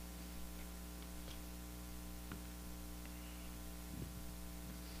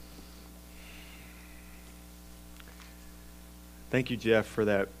Thank you, Jeff, for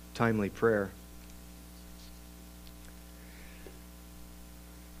that timely prayer.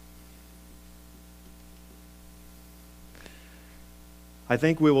 I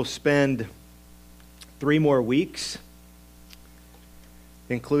think we will spend 3 more weeks,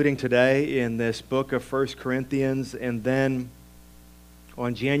 including today, in this book of 1 Corinthians, and then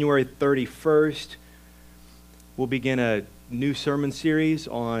on January 31st, we'll begin a new sermon series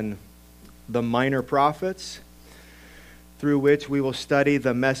on the minor prophets, through which we will study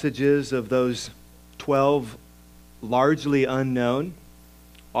the messages of those 12 largely unknown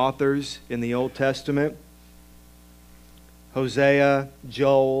authors in the Old Testament: Hosea,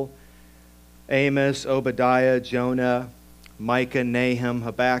 Joel, Amos, Obadiah, Jonah, Micah, Nahum,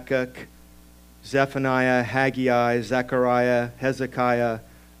 Habakkuk, Zephaniah, Haggai, Zechariah, Hezekiah,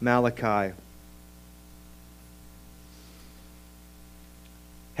 Malachi.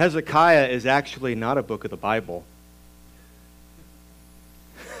 Hezekiah is actually not a book of the Bible.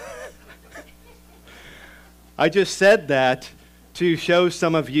 I just said that to show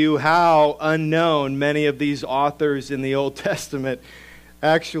some of you how unknown many of these authors in the Old Testament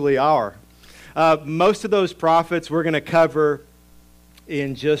actually are. Most of those prophets we're going to cover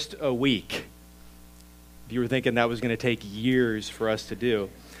in just a week. If you were thinking that was going to take years for us to do.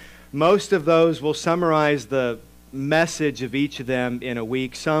 Most of those will summarize the message of each of them in a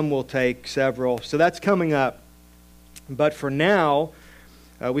week. Some will take several. So that's coming up. But for now,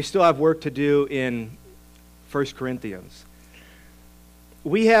 we still have work to do in 1 Corinthians.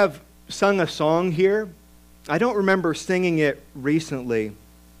 We have sung a song here. I don't remember singing it recently.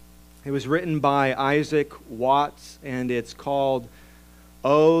 It was written by Isaac Watts, and it's called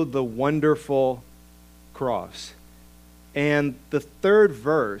 "Oh, the Wonderful Cross." And the third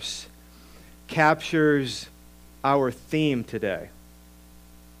verse captures our theme today.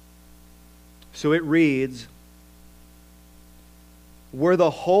 So it reads, "Were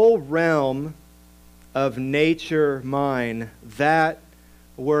the whole realm of nature mine, that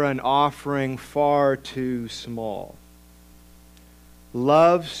were an offering far too small.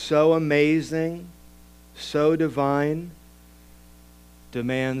 Love so amazing, so divine,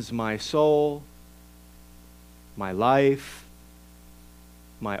 demands my soul, my life,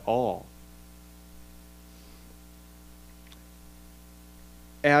 my all."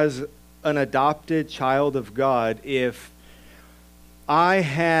 As an adopted child of God, if I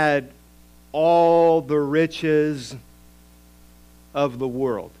had all the riches of the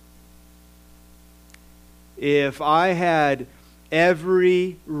world, if I had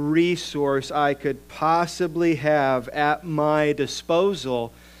every resource I could possibly have at my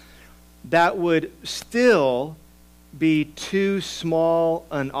disposal, that would still be too small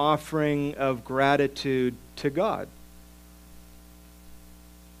an offering of gratitude to God.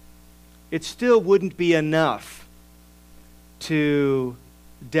 It still wouldn't be enough to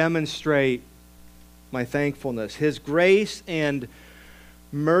demonstrate my thankfulness. His grace and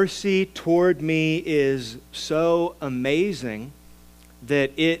mercy toward me is so amazing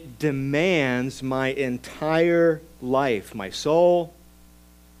that it demands my entire life, my soul,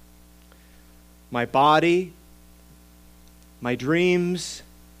 my body, my dreams,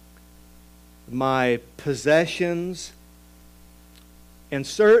 my possessions, and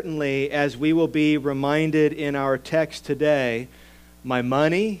certainly, as we will be reminded in our text today, my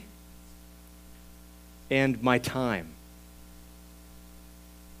money and my time.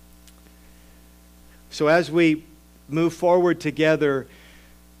 So as we move forward together,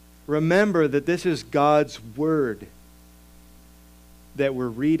 remember that this is God's Word that we're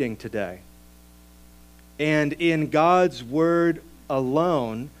reading today. And in God's Word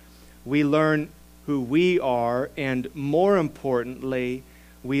alone, we learn who we are, and more importantly,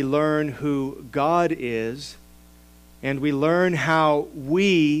 we learn who God is, and we learn how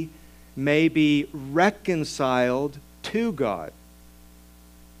we may be reconciled to God.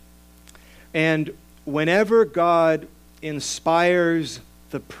 And whenever God inspires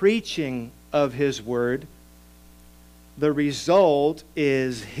the preaching of His Word, the result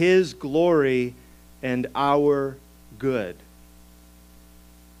is His glory and our good.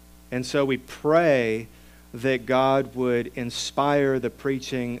 And so we pray that God would inspire the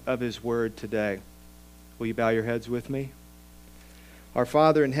preaching of His Word today. Will you bow your heads with me? Our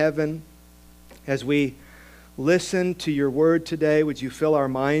Father in heaven, as we listen to your Word today, would you fill our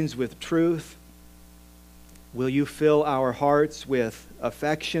minds with truth? Will you fill our hearts with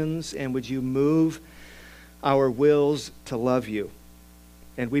affections? And would you move our wills to love you?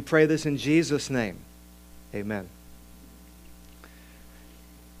 And we pray this in Jesus' name. Amen.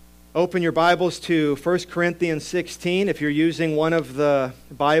 Open your Bibles to 1 Corinthians 16. If you're using one of the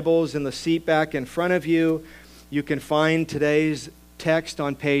Bibles in the seat back in front of you, you can find today's text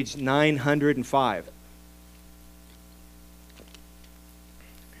on page 905.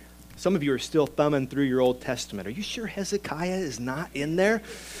 Some of you are still thumbing through your Old Testament. Are you sure Hezekiah is not in there?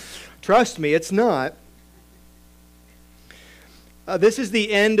 Trust me, it's not. This is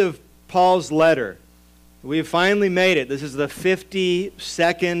the end of Paul's letter. We've finally made it. This is the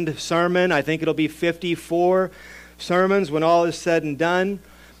 52nd sermon. I think it'll be 54 sermons when all is said and done.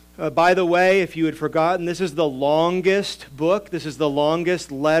 By the way, if you had forgotten, this is the longest book. This is the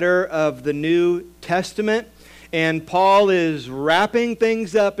longest letter of the New Testament. And Paul is wrapping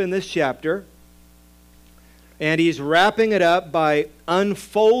things up in this chapter. And he's wrapping it up by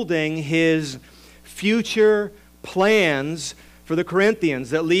unfolding his future plans for the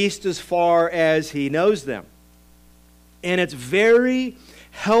Corinthians, at least as far as he knows them. And it's very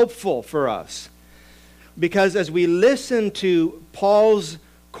helpful for us because as we listen to Paul's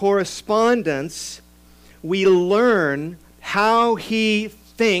correspondence, we learn how he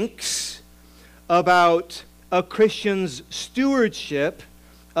thinks about a Christian's stewardship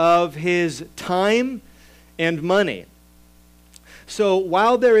of his time and money. So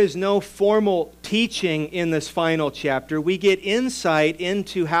while there is no formal teaching in this final chapter, we get insight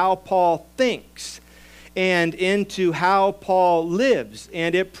into how Paul thinks and into how Paul lives.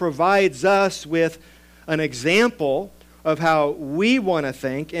 And it provides us with an example of how we want to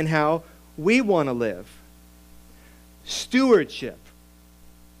think and how we want to live. Stewardship.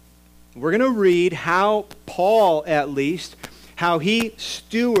 We're going to read how Paul, at least, how he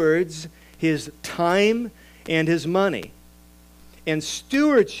stewards his time and his money. And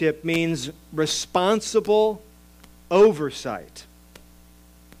stewardship means responsible oversight.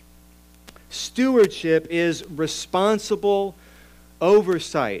 Stewardship is responsible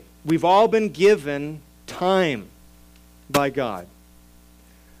oversight. We've all been given time by God.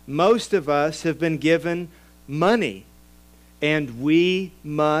 Most of us have been given money, and we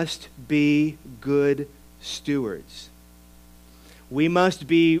must be good stewards. We must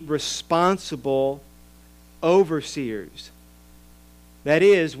be responsible overseers. That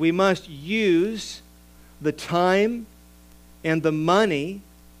is, we must use the time and the money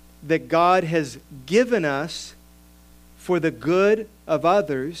that God has given us for the good of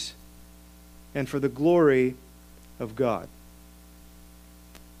others and for the glory of God.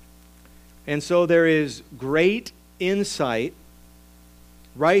 And so there is great insight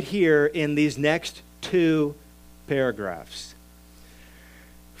right here in these next two paragraphs.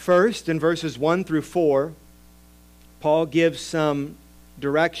 First, in verses 1 through 4, Paul gives some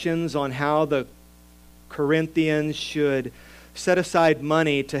directions on how the Corinthians should set aside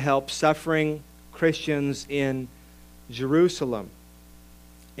money to help suffering Christians in Jerusalem.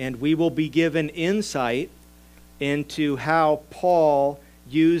 And we will be given insight into how Paul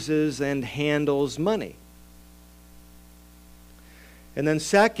uses and handles money. And then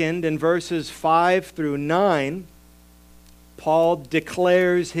second, in verses 5 through 9, Paul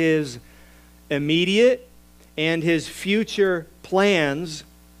declares his immediate and his future plans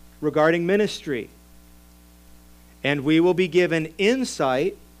regarding ministry. And we will be given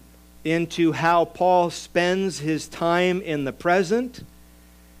insight into how Paul spends his time in the present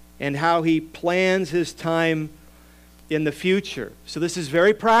and how he plans his time in the future. So this is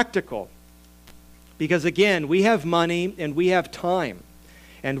very practical because, again, we have money and we have time.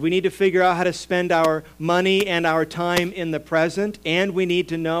 And we need to figure out how to spend our money and our time in the present, and we need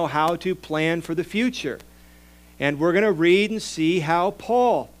to know how to plan for the future. And we're going to read and see how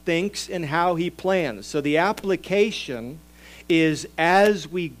Paul thinks and how he plans. So the application is as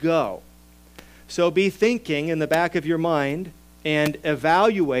we go. So be thinking in the back of your mind and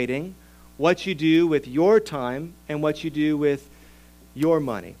evaluating what you do with your time and what you do with your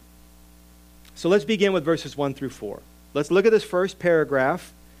money. So let's begin with verses 1 through 4. Let's look at this first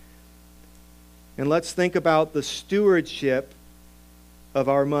paragraph and let's think about the stewardship of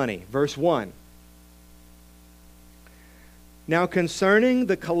our money. Verse 1. Now concerning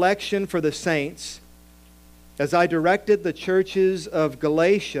the collection for the saints, as I directed the churches of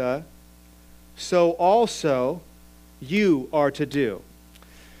Galatia, so also you are to do.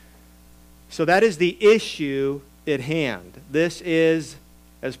 So that is the issue at hand. This is,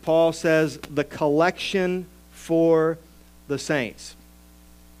 as Paul says, the collection for the saints.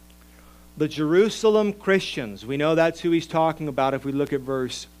 The Jerusalem Christians, we know that's who he's talking about if we look at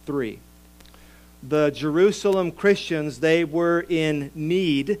verse 3. The Jerusalem Christians, they were in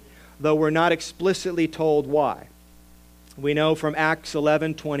need, though we're not explicitly told why. We know from Acts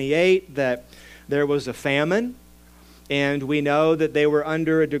 11:28 that there was a famine, and we know that they were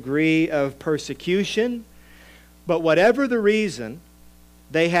under a degree of persecution. But whatever the reason,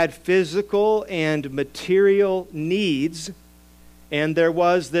 They had physical and material needs, and there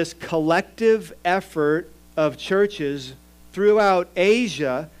was this collective effort of churches throughout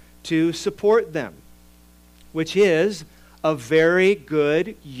Asia to support them, which is a very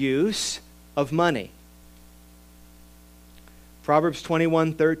good use of money. Proverbs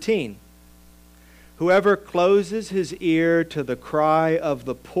 21:13. Whoever closes his ear to the cry of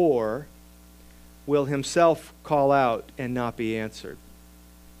the poor will himself call out and not be answered.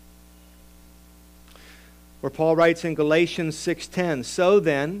 Where Paul writes in Galatians 6:10, so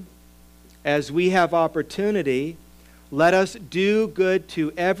then, as we have opportunity, let us do good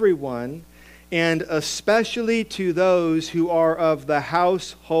to everyone, and especially to those who are of the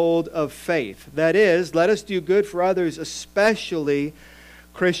household of faith. That is, let us do good for others, especially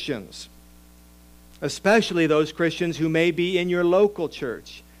Christians. Especially those Christians who may be in your local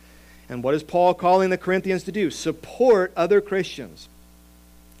church. And what is Paul calling the Corinthians to do? Support other Christians.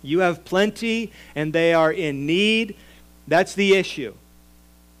 You have plenty and they are in need. That's the issue.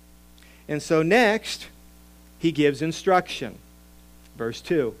 And so next, he gives instruction. Verse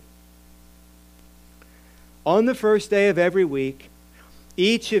 2. On the first day of every week,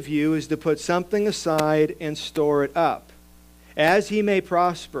 each of you is to put something aside and store it up, as he may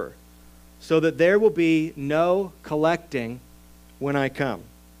prosper, so that there will be no collecting when I come.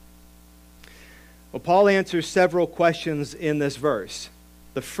 Well, Paul answers several questions in this verse.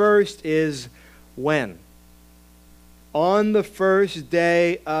 The first is when? On the first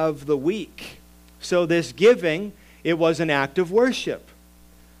day of the week. So this giving, it was an act of worship.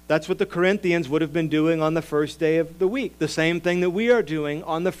 That's what the Corinthians would have been doing on the first day of the week. The same thing that we are doing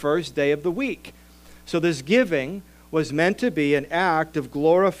on the first day of the week. So this giving was meant to be an act of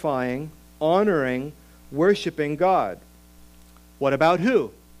glorifying, honoring, worshiping God. What about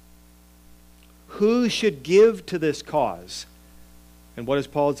who? Who should give to this cause? And what is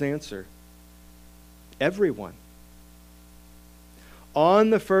Paul's answer? Everyone.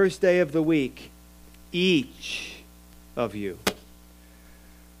 On the first day of the week, each of you.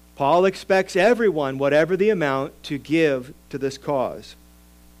 Paul expects everyone, whatever the amount, to give to this cause.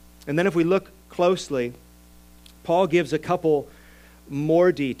 And then if we look closely, Paul gives a couple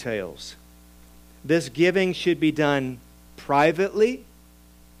more details. This giving should be done privately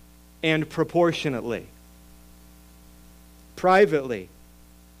and proportionately. Privately.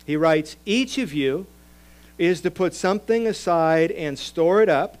 He writes, each of you is to put something aside and store it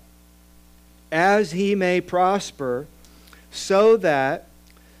up as he may prosper, so that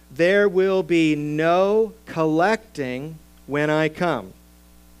there will be no collecting when I come.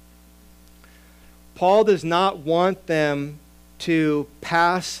 Paul does not want them to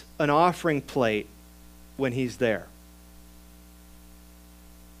pass an offering plate when he's there.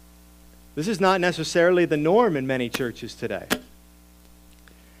 This is not necessarily the norm in many churches today.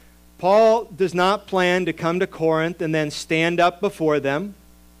 Paul does not plan to come to Corinth and then stand up before them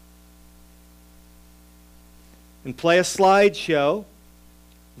and play a slideshow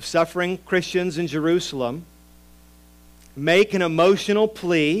of suffering Christians in Jerusalem, make an emotional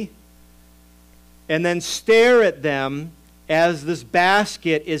plea, and then stare at them as this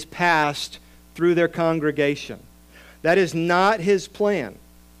basket is passed through their congregation. That is not his plan.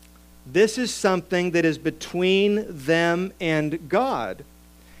 This is something that is between them and God.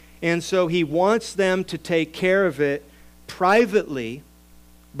 And so he wants them to take care of it privately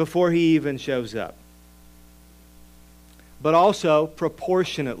before he even shows up. But also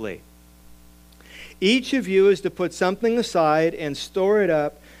proportionately. Each of you is to put something aside and store it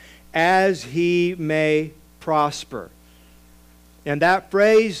up as he may prosper. And that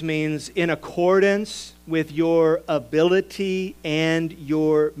phrase means in accordance with your ability and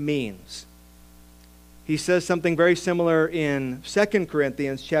your means. He says something very similar in 2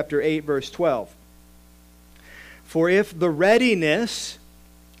 Corinthians chapter 8, verse 12. For if the readiness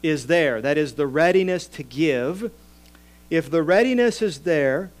is there, that is the readiness to give, if the readiness is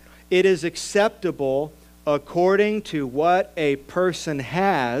there, it is acceptable according to what a person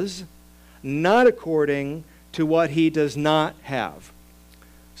has, not according to what he does not have.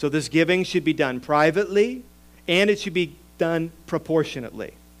 So this giving should be done privately, and it should be done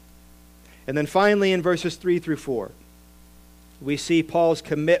proportionately. And then finally in verses 3 through 4, we see Paul's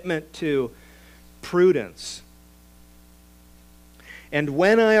commitment to prudence. And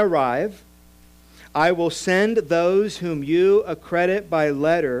when I arrive, I will send those whom you accredit by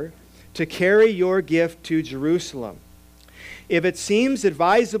letter to carry your gift to Jerusalem. If it seems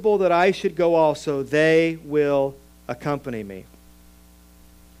advisable that I should go also, they will accompany me.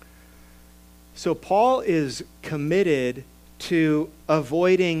 So Paul is committed to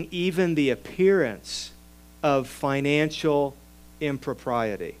avoiding even the appearance of financial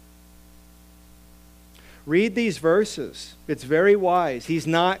impropriety. Read these verses. It's very wise. He's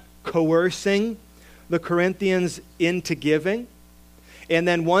not coercing the Corinthians into giving. And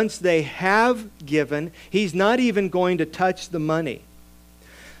then once they have given, he's not even going to touch the money.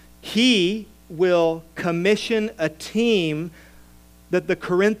 He will commission a team that the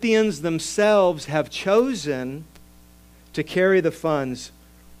Corinthians themselves have chosen to carry the funds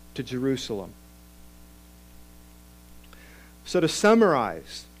to Jerusalem. So to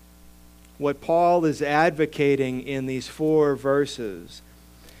summarize what Paul is advocating in these 4 verses,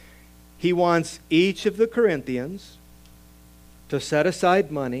 he wants each of the Corinthians to set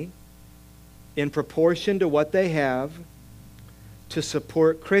aside money in proportion to what they have to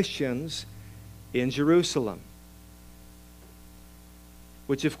support Christians in Jerusalem.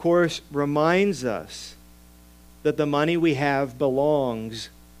 Which, of course, reminds us that the money we have belongs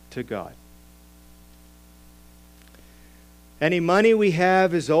to God. Any money we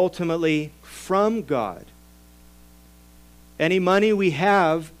have is ultimately from God. Any money we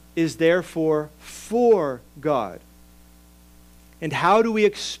have is therefore for God. And how do we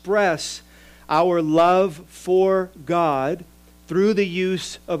express our love for God? Through the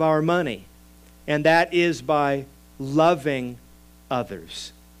use of our money. And that is by loving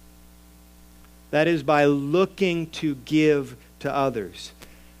others. That is by looking to give to others.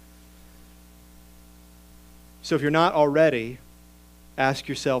 So if you're not already, ask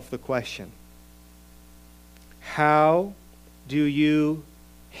yourself the question: how do you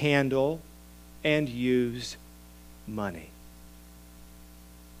handle and use money?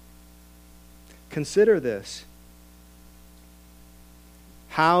 Consider this.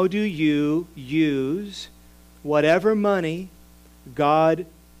 How do you use whatever money God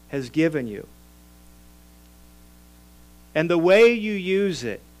has given you? And the way you use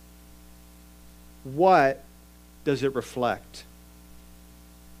it, what does it reflect?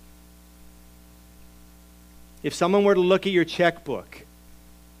 If someone were to look at your checkbook,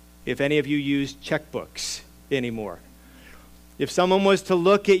 if any of you use checkbooks anymore, if someone was to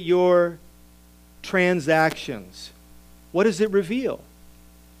look at your transactions, what does it reveal?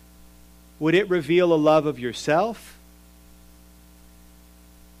 Would it reveal a love of yourself?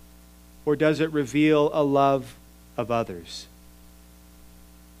 Or does it reveal a love of others?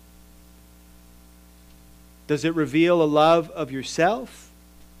 Does it reveal a love of yourself?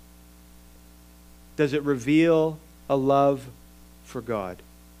 Does it reveal a love for God?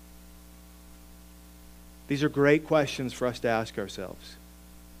 These are great questions for us to ask ourselves.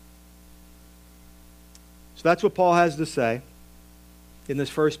 So that's what Paul has to say in this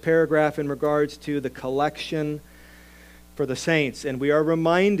first paragraph in regards to the collection for the saints. And we are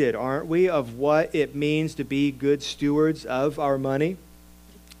reminded, aren't we, of what it means to be good stewards of our money.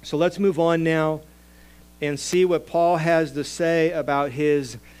 So let's move on now and see what Paul has to say about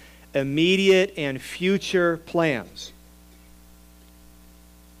his immediate and future plans.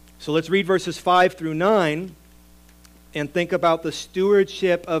 So let's read verses 5 through 9 and think about the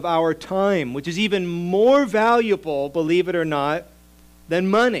stewardship of our time, which is even more valuable, believe it or not, than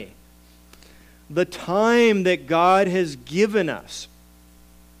money. The time that God has given us.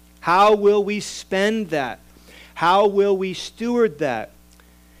 How will we spend that? How will we steward that?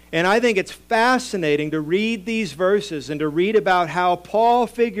 And I think it's fascinating to read these verses and to read about how Paul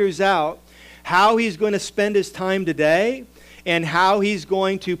figures out how he's going to spend his time today and how he's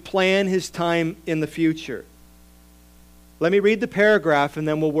going to plan his time in the future. Let me read the paragraph and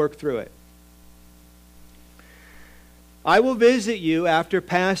then we'll work through it. I will visit you after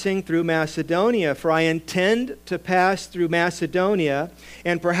passing through Macedonia, for I intend to pass through Macedonia,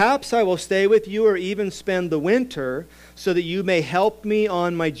 and perhaps I will stay with you or even spend the winter, so that you may help me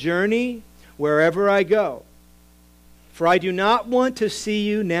on my journey wherever I go. For I do not want to see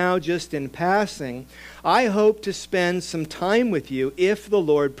you now just in passing. I hope to spend some time with you if the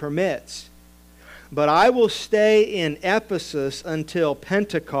Lord permits. But I will stay in Ephesus until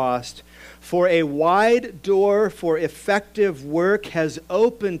Pentecost, for a wide door for effective work has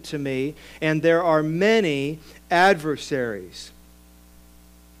opened to me, and there are many adversaries.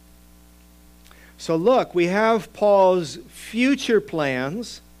 So look, we have Paul's future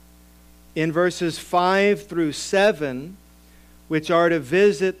plans in verses 5 through 7, which are to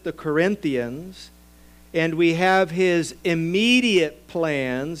visit the Corinthians, and we have his immediate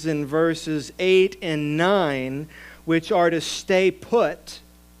plans in verses 8 and 9, which are to stay put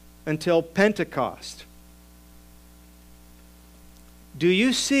until Pentecost. Do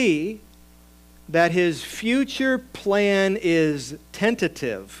you see that his future plan is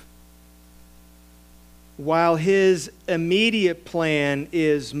tentative, while his immediate plan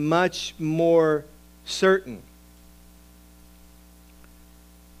is much more certain?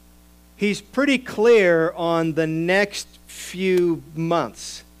 he's pretty clear on the next few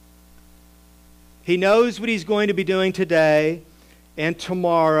months. He knows what he's going to be doing today and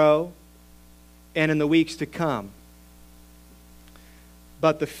tomorrow and in the weeks to come.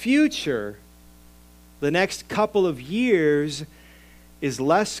 But the future, the next couple of years, is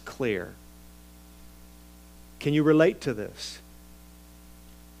less clear. Can you relate to this?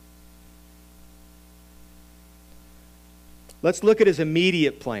 Let's look at his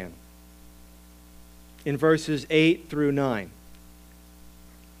immediate plan in verses 8 through 9.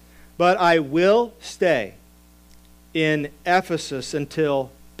 But I will stay in Ephesus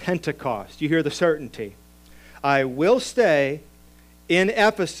until Pentecost. You hear the certainty. I will stay in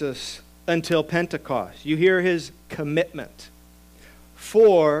Ephesus until Pentecost. You hear his commitment.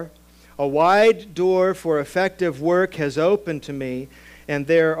 For a wide door for effective work has opened to me, and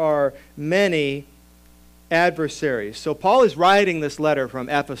there are many adversaries. So Paul is writing this letter from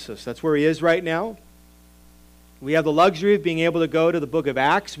Ephesus. That's where he is right now. We have the luxury of being able to go to the book of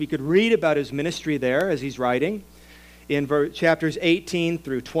Acts. We could read about his ministry there as he's writing in chapters 18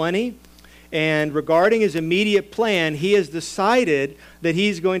 through 20. And regarding his immediate plan, he has decided that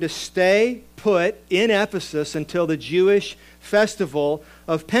he's going to stay put in Ephesus until the Jewish festival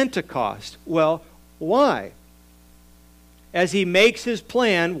of Pentecost. Well, why? As he makes his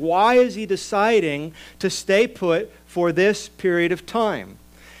plan, why is he deciding to stay put for this period of time?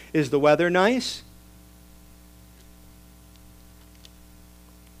 Is the weather nice?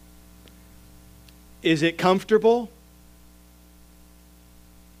 Is it comfortable?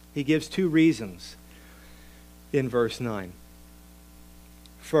 He gives two reasons in verse 9.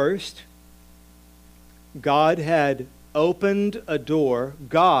 First, God had opened a door.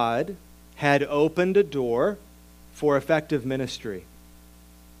 God had opened a door for effective ministry.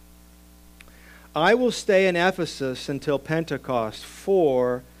 I will stay in Ephesus until Pentecost,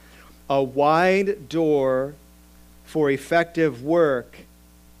 for a wide door for effective work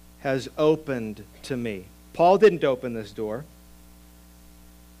has opened to me. Paul didn't open this door.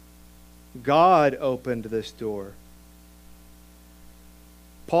 God opened this door.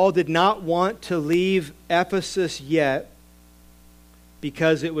 Paul did not want to leave Ephesus yet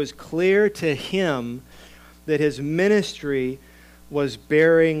because it was clear to him that his ministry was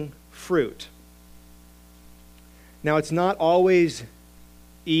bearing fruit. Now, it's not always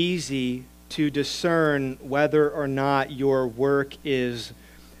easy to discern whether or not your work is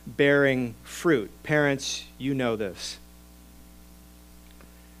bearing fruit. Parents, you know this.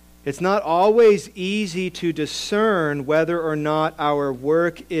 It's not always easy to discern whether or not our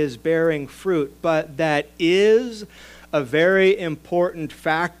work is bearing fruit, but that is a very important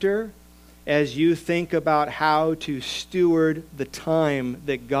factor as you think about how to steward the time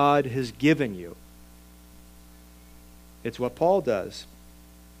that God has given you. It's what Paul does.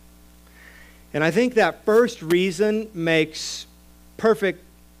 And I think that first reason makes perfect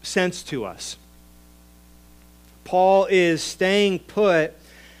sense to us. Paul is staying put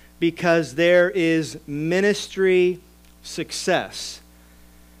because there is ministry success.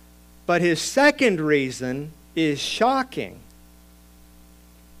 But his second reason is shocking.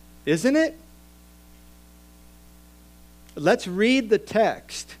 Isn't it? Let's read the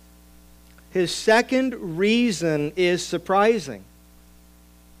text. His second reason is surprising.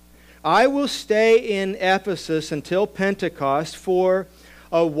 I will stay in Ephesus until Pentecost, for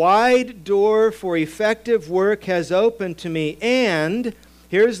a wide door for effective work has opened to me. And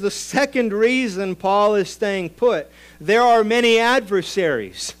here's the second reason Paul is staying put. There are many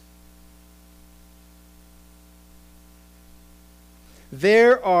adversaries.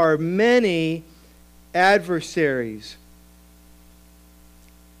 There are many adversaries.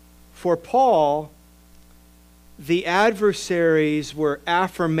 For Paul, the adversaries were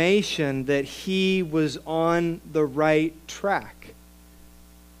affirmation that he was on the right track.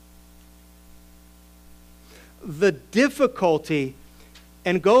 The difficulty,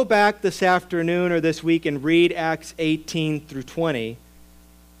 and go back this afternoon or this week and read Acts 18 through 20,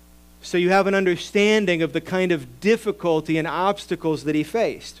 so you have an understanding of the kind of difficulty and obstacles that he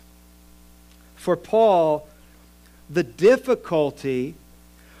faced. For Paul, the difficulty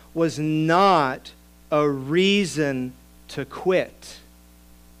was not a reason to quit.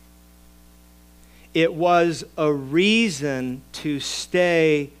 It was a reason to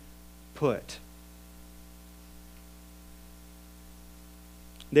stay put.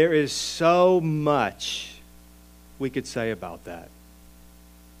 There is so much we could say about that.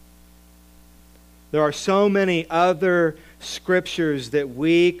 There are so many other scriptures that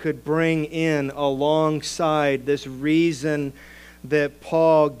we could bring in alongside this reason that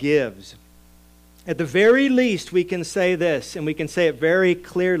Paul gives. At the very least, we can say this, and we can say it very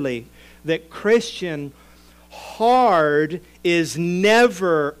clearly. that, Christian, hard is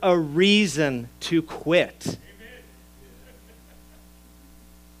never a reason to quit.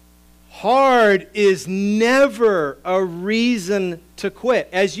 Hard is never a reason to quit.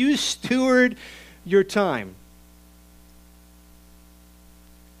 As you steward your time,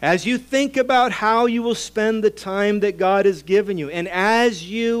 as you think about how you will spend the time that God has given you, and as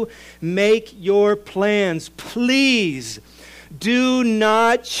you make your plans, please do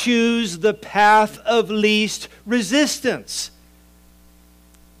not choose the path of least resistance.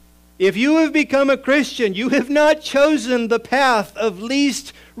 If you have become a Christian, you have not chosen the path of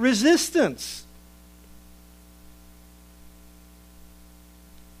least resistance.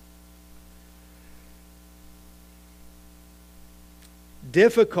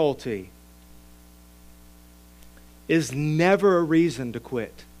 Difficulty is never a reason to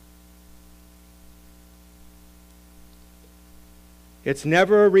quit. It's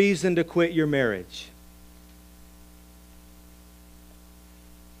never a reason to quit your marriage.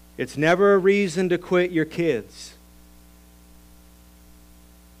 It's never a reason to quit your kids.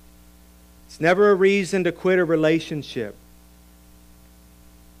 It's never a reason to quit a relationship.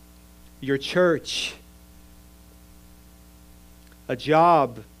 Your church, a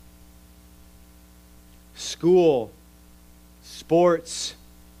job, school, sports,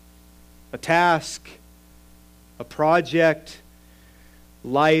 a task, a project,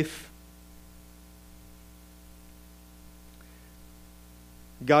 life.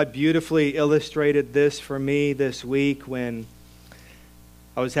 God beautifully illustrated this for me this week when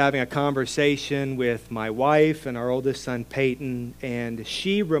I was having a conversation with my wife and our oldest son Peyton, and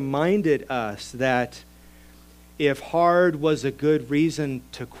she reminded us that if hard was a good reason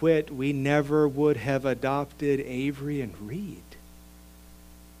to quit, we never would have adopted Avery and Reed.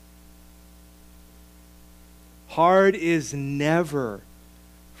 Hard is never,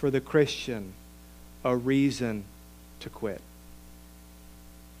 for the Christian, a reason to quit.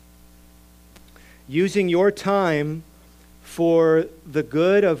 Using your time for the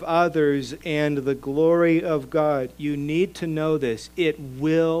good of others and the glory of God, you need to know this. It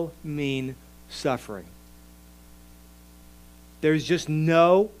will mean suffering. There's just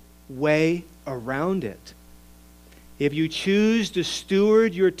no way around it. If you choose to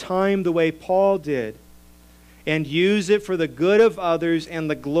steward your time the way Paul did and use it for the good of others and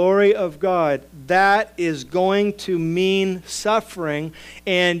the glory of God, that is going to mean suffering,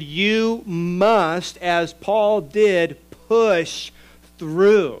 and you must, as Paul did, push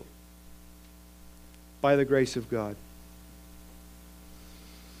through by the grace of God.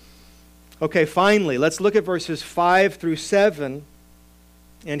 Okay, finally, let's look at verses 5 through 7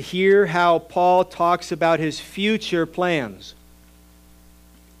 and hear how Paul talks about his future plans.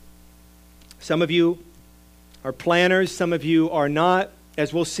 Some of you are planners, some of you are not.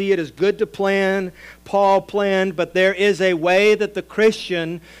 As we'll see, it is good to plan. Paul planned, but there is a way that the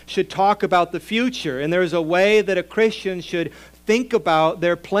Christian should talk about the future, and there is a way that a Christian should think about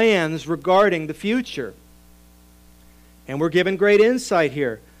their plans regarding the future. And we're given great insight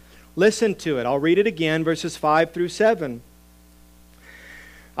here. Listen to it. I'll read it again, verses 5 through 7.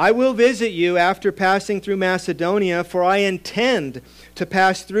 I will visit you after passing through Macedonia, for I intend to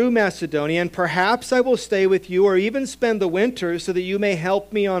pass through Macedonia, and perhaps I will stay with you or even spend the winter so that you may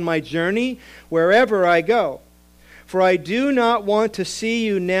help me on my journey wherever I go. For I do not want to see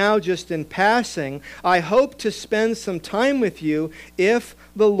you now just in passing. I hope to spend some time with you if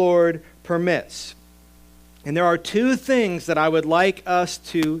the Lord permits. And there are two things that I would like us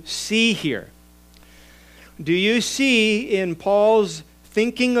to see here. Do you see in Paul's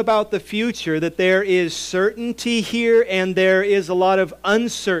thinking about the future that there is certainty here and there is a lot of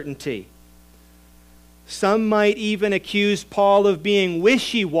uncertainty? Some might even accuse Paul of being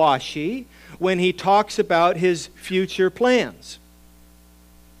wishy-washy when he talks about his future plans.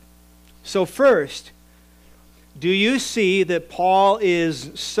 So first, do you see that Paul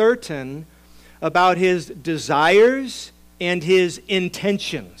is certain about his desires and his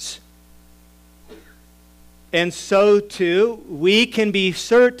intentions? And so too, we can be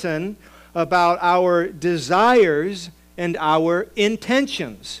certain about our desires and our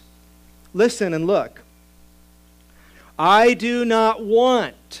intentions. Listen and look. I do not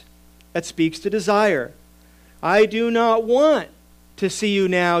want, that speaks to desire. I do not want to see you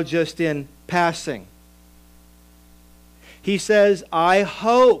now just in passing. He says, I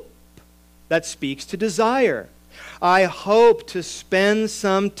hope. That speaks to desire. I hope to spend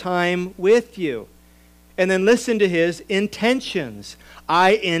some time with you. And then listen to his intentions.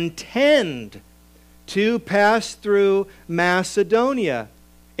 I intend to pass through Macedonia.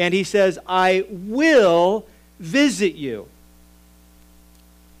 And he says, I will visit you.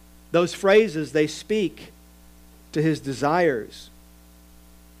 Those phrases, they speak to his desires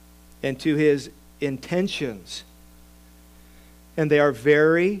and to his intentions. And they are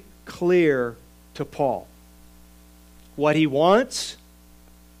very clear to Paul. What he wants,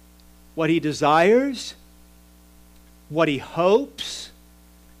 what he desires, what he hopes,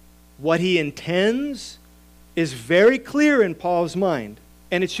 what he intends is very clear in Paul's mind,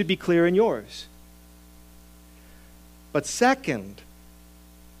 and it should be clear in yours. But second,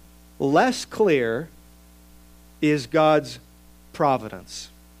 less clear is God's providence.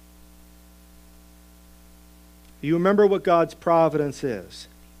 You remember what God's providence is?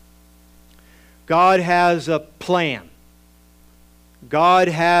 God has a plan. God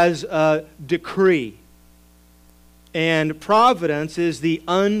has a decree. And providence is the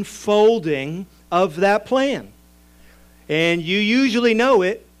unfolding of that plan. And you usually know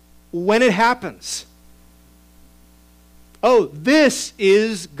it when it happens. Oh, this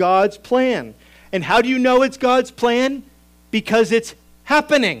is God's plan. And how do you know it's God's plan? Because it's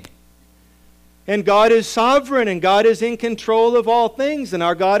happening. And God is sovereign, and God is in control of all things, and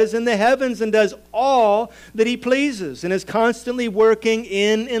our God is in the heavens and does all that He pleases, and is constantly working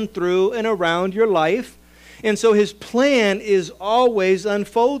in and through and around your life. And so His plan is always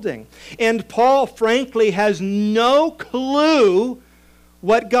unfolding. And Paul, frankly, has no clue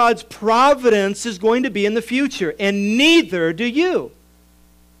what God's providence is going to be in the future, and neither do you.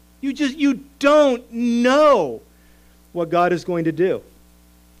 You don't know what God is going to do.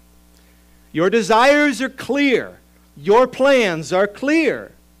 Your desires are clear. Your plans are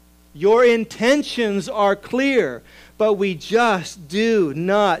clear. Your intentions are clear. But we just do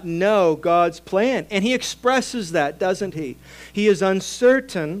not know God's plan. And He expresses that, doesn't He? He is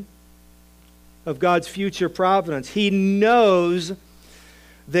uncertain of God's future providence. He knows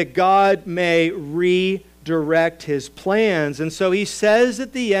that God may redirect His plans. And so He says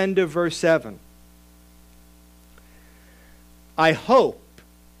at the end of verse 7, I hope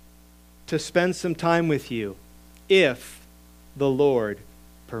to spend some time with you if the Lord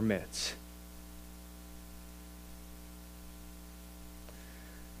permits.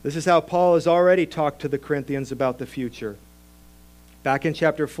 This is how Paul has already talked to the Corinthians about the future. Back in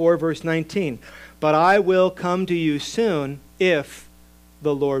chapter 4, verse 19. But I will come to you soon if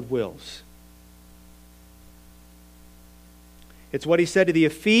the Lord wills. It's what he said to the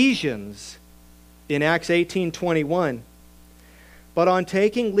Ephesians in Acts 18:21. But on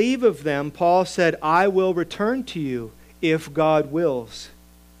taking leave of them, Paul said, I will return to you if God wills.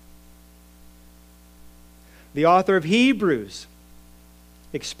 The author of Hebrews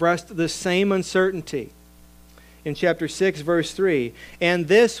expressed the same uncertainty in chapter 6, verse 3. And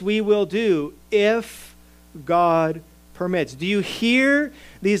this we will do if God permits. Do you hear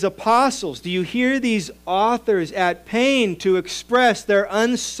these apostles? Do you hear these authors at pain to express their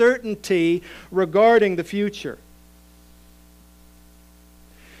uncertainty regarding the future?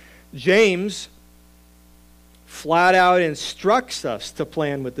 James flat out instructs us to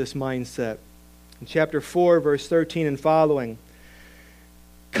plan with this mindset. In chapter 4, verse 13 and following,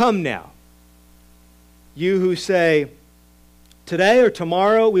 come now, you who say, today or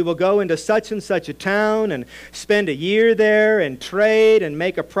tomorrow we will go into such and such a town and spend a year there and trade and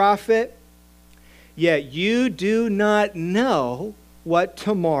make a profit, yet you do not know what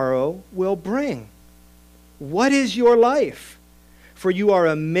tomorrow will bring. What is your life? For you are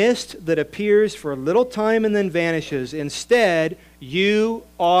a mist that appears for a little time and then vanishes. Instead, you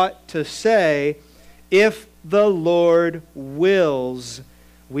ought to say, if the Lord wills,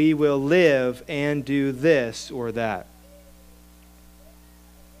 we will live and do this or that.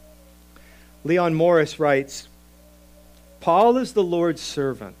 Leon Morris writes, Paul is the Lord's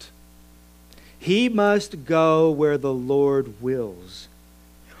servant. He must go where the Lord wills.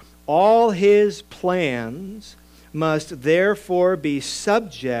 All his plans must therefore be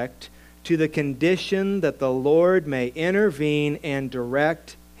subject to the condition that the Lord may intervene and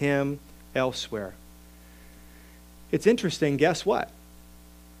direct him elsewhere. It's interesting, guess what?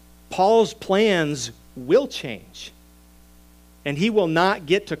 Paul's plans will change. And he will not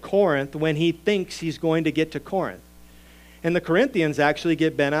get to Corinth when he thinks he's going to get to Corinth. And the Corinthians actually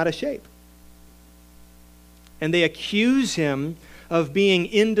get bent out of shape. And they accuse him of being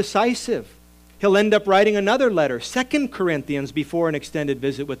indecisive. He'll end up writing another letter, 2 Corinthians, before an extended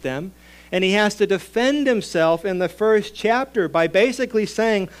visit with them. And he has to defend himself in the first chapter by basically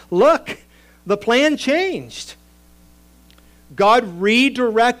saying, look, the plan changed. God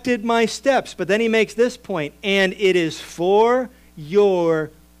redirected my steps. But then he makes this point, and it is for your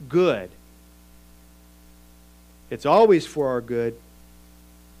good. It's always for our good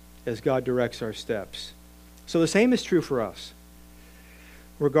as God directs our steps. So the same is true for us.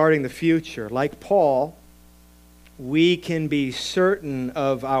 regarding the future. Like Paul, we can be certain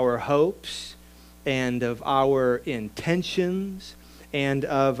of our hopes and of our intentions and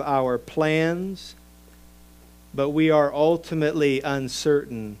of our plans, but we are ultimately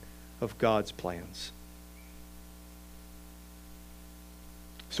uncertain of God's plans.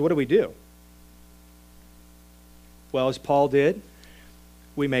 So what do we do? Well, as Paul did,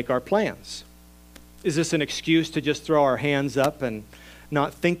 we make our plans. Is this an excuse to just throw our hands up and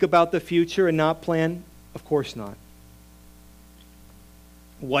not think about the future and not plan? Of course not.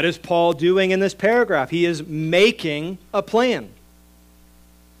 What is Paul doing in this paragraph? He is making a plan.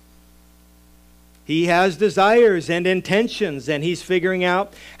 He has desires and intentions, and he's figuring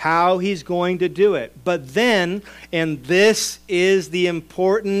out how he's going to do it. But then, and this is the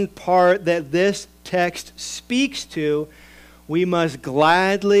important part that this text speaks to, we must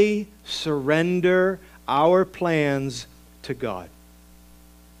gladly surrender our plans to God.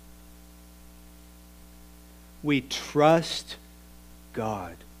 We trust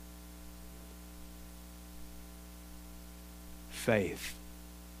God. Faith.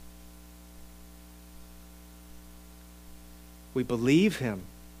 We believe Him.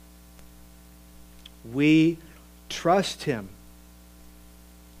 We trust Him.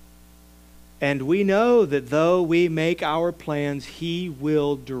 And we know that though we make our plans, He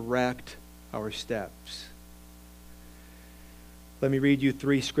will direct our steps. Let me read you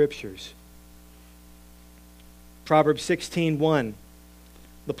 3 scriptures. Proverbs 16:1.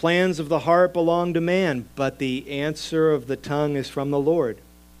 The plans of the heart belong to man, but the answer of the tongue is from the Lord.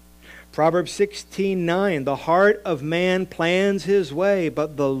 Proverbs 16:9. The heart of man plans his way,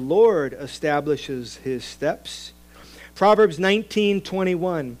 but the Lord establishes his steps. Proverbs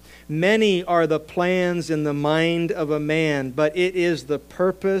 19:21. Many are the plans in the mind of a man, but it is the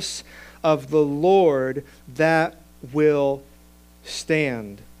purpose of the Lord that will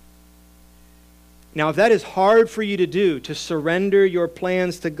stand. Now, if that is hard for you to do, to surrender your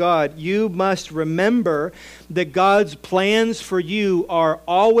plans to God, you must remember that God's plans for you are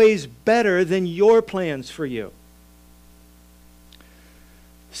always better than your plans for you.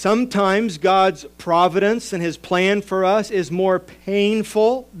 Sometimes God's providence and His plan for us is more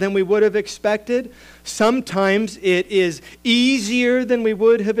painful than we would have expected. Sometimes it is easier than we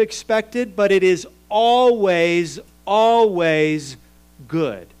would have expected, but it is always, always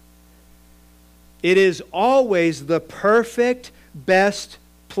good. It is always the perfect, best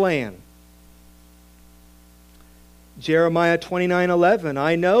plan. Jeremiah 29:11,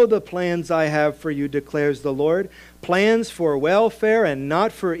 I know the plans I have for you, declares the Lord, plans for welfare and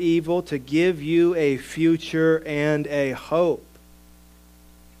not for evil, to give you a future and a hope.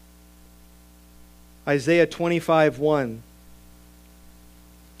 Isaiah 25:1.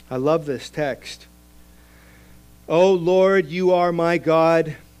 I love this text. O Lord, you are my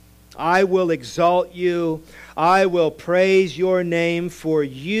God. I will exalt you. I will praise your name, for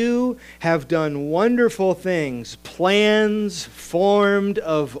you have done wonderful things, plans formed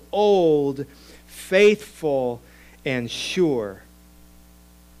of old, faithful and sure.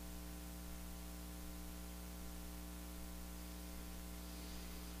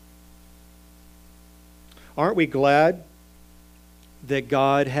 Aren't we glad that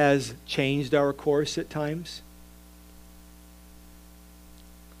God has changed our course at times?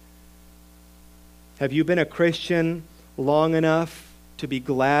 Have you been a Christian long enough to be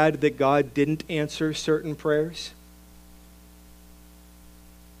glad that God didn't answer certain prayers?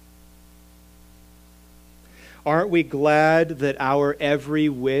 Aren't we glad that our every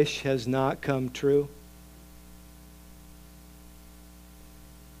wish has not come true?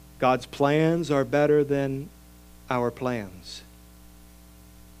 God's plans are better than our plans,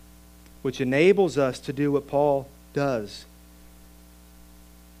 which enables us to do what Paul does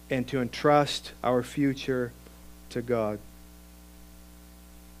and to entrust our future to God.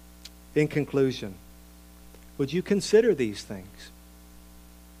 In conclusion, would you consider these things?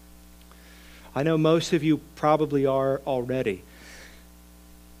 I know most of you probably are already.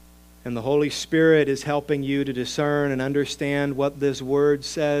 And the Holy Spirit is helping you to discern and understand what this word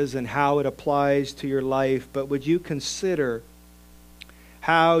says and how it applies to your life. But would you consider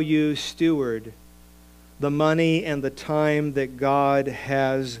how you steward the money and the time that God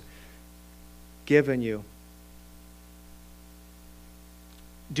has given you?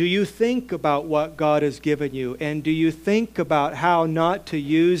 Do you think about what God has given you? And do you think about how not to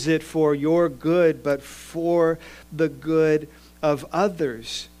use it for your good, but for the good of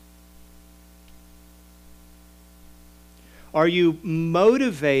others? Are you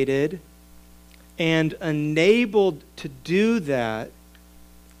motivated and enabled to do that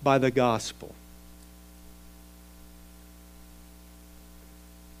by the gospel?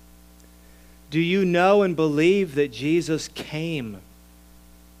 Do you know and believe that Jesus came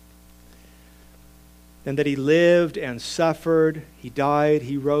and that he lived and suffered, he died,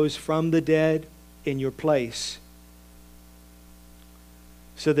 he rose from the dead in your place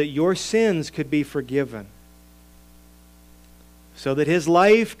so that your sins could be forgiven, so that his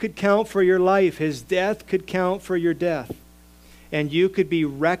life could count for your life, his death could count for your death, and you could be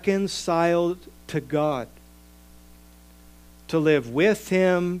reconciled to God, to live with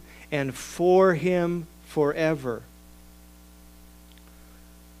him and for him forever?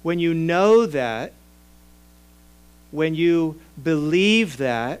 When you know that, when you believe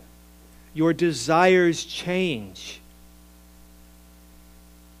that, your desires change.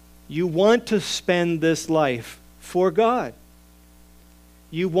 You want to spend this life for God.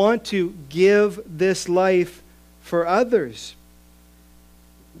 You want to give this life for others.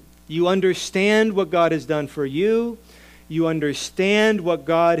 You understand what God has done for you. You understand what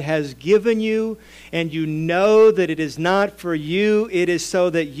God has given you, and you know that it is not for you, it is so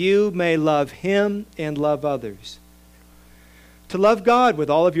that you may love him and love others. To love God with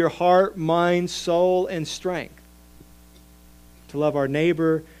all of your heart, mind, soul, and strength. To love our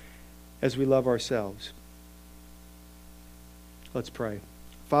neighbor as we love ourselves. Let's pray.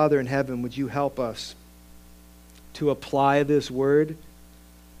 Father in heaven, would you help us to apply this word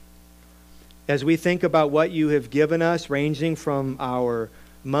as we think about what you have given us, ranging from our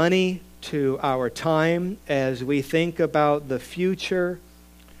money to our time, as we think about the future.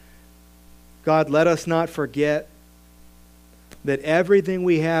 God, let us not forget that everything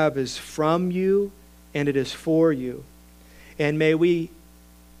we have is from you and it is for you. And may we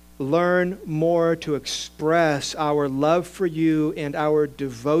learn more to express our love for you and our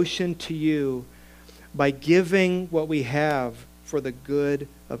devotion to you by giving what we have for the good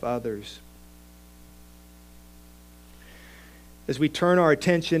of others. As we turn our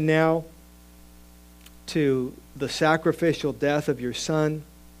attention now to the sacrificial death of your Son,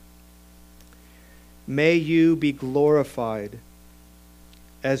 may you be glorified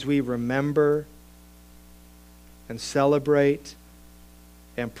as we remember and celebrate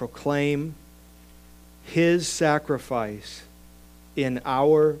and proclaim his sacrifice in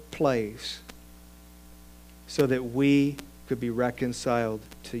our place so that we could be reconciled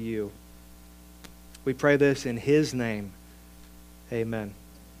to you. We pray this in his name. Amen.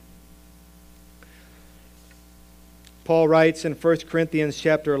 Paul writes in 1 Corinthians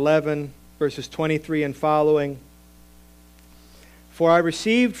chapter 11, verses 23 and following, "For I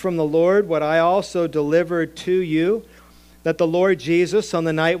received from the Lord what I also delivered to you, that the Lord Jesus, on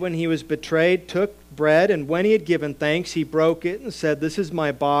the night when he was betrayed, took bread, and when he had given thanks, he broke it and said, 'This is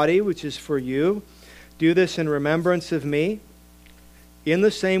my body, which is for you. Do this in remembrance of me.' In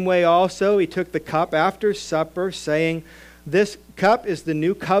the same way also he took the cup after supper, saying, 'This cup is the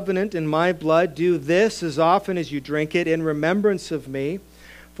new covenant in my blood. Do this as often as you drink it in remembrance of me.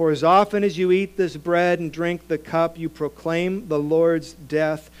 For as often as you eat this bread and drink the cup, you proclaim the Lord's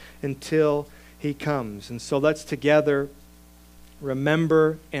death until he comes.'" And so let's together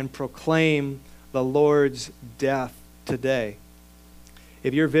remember and proclaim the Lord's death today.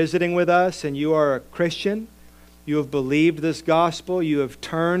 If you're visiting with us and you are a Christian, you have believed this gospel, you have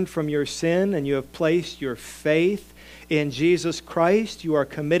turned from your sin, and you have placed your faith in Jesus Christ, you are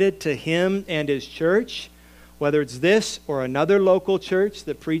committed to him and his church, whether it's this or another local church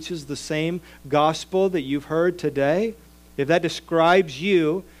that preaches the same gospel that you've heard today. If that describes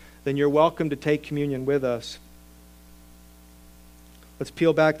you, then you're welcome to take communion with us. Let's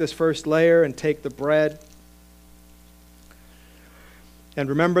peel back this first layer and take the bread. And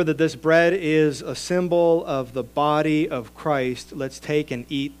remember that this bread is a symbol of the body of Christ. Let's take and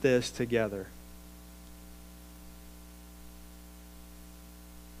eat this together.